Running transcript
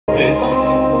This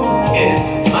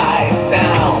is my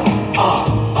sound.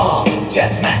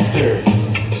 Jazz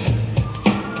Masters.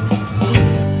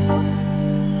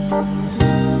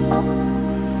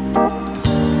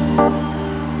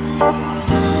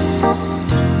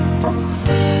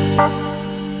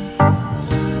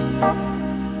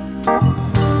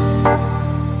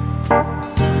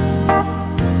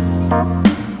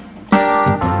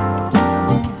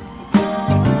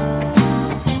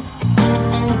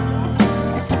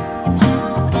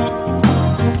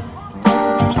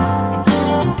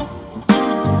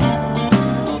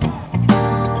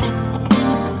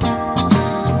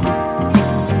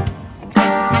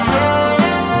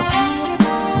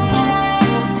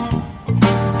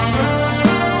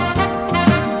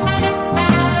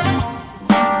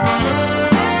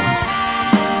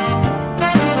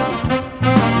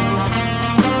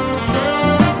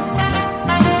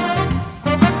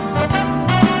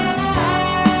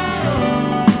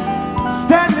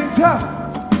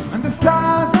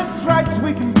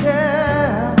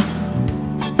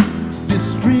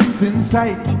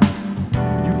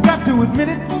 You've got to admit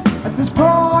it at this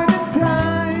point in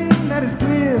time that it's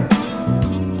clear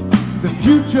the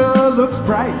future looks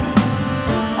bright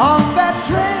on that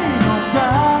train on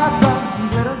God,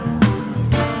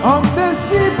 on the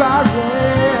sea by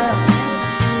rail.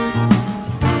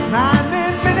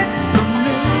 90 minutes from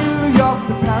New York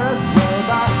to Paris, well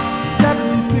by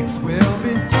 76 we'll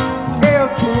be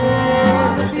okay.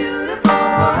 What a beautiful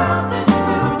world this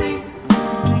will be.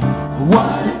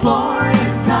 What a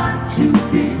glorious time to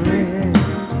be free.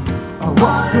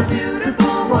 What a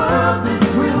beautiful world this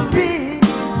will be.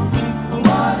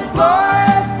 What a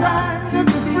glorious time to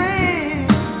be free.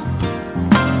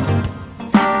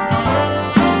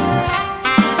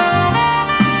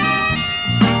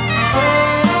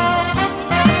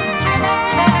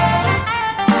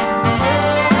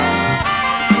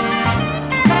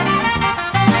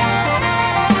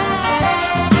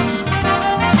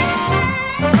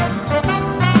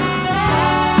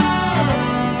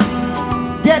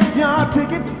 Get your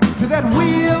ticket to that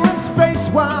wheel in space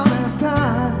while there's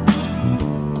time.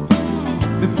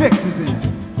 The fix is in.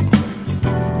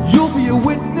 You'll be a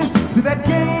witness to that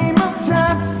game of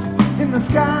chance in the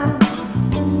sky.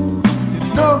 You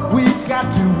know we've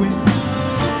got to win.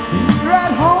 Here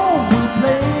at home we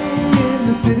play in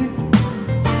the city.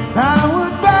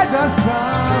 Hollywood by the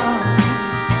sun.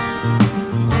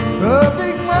 A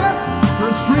big winner for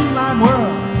a streamlined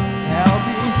world.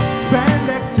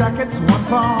 Spandex jackets, one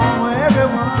for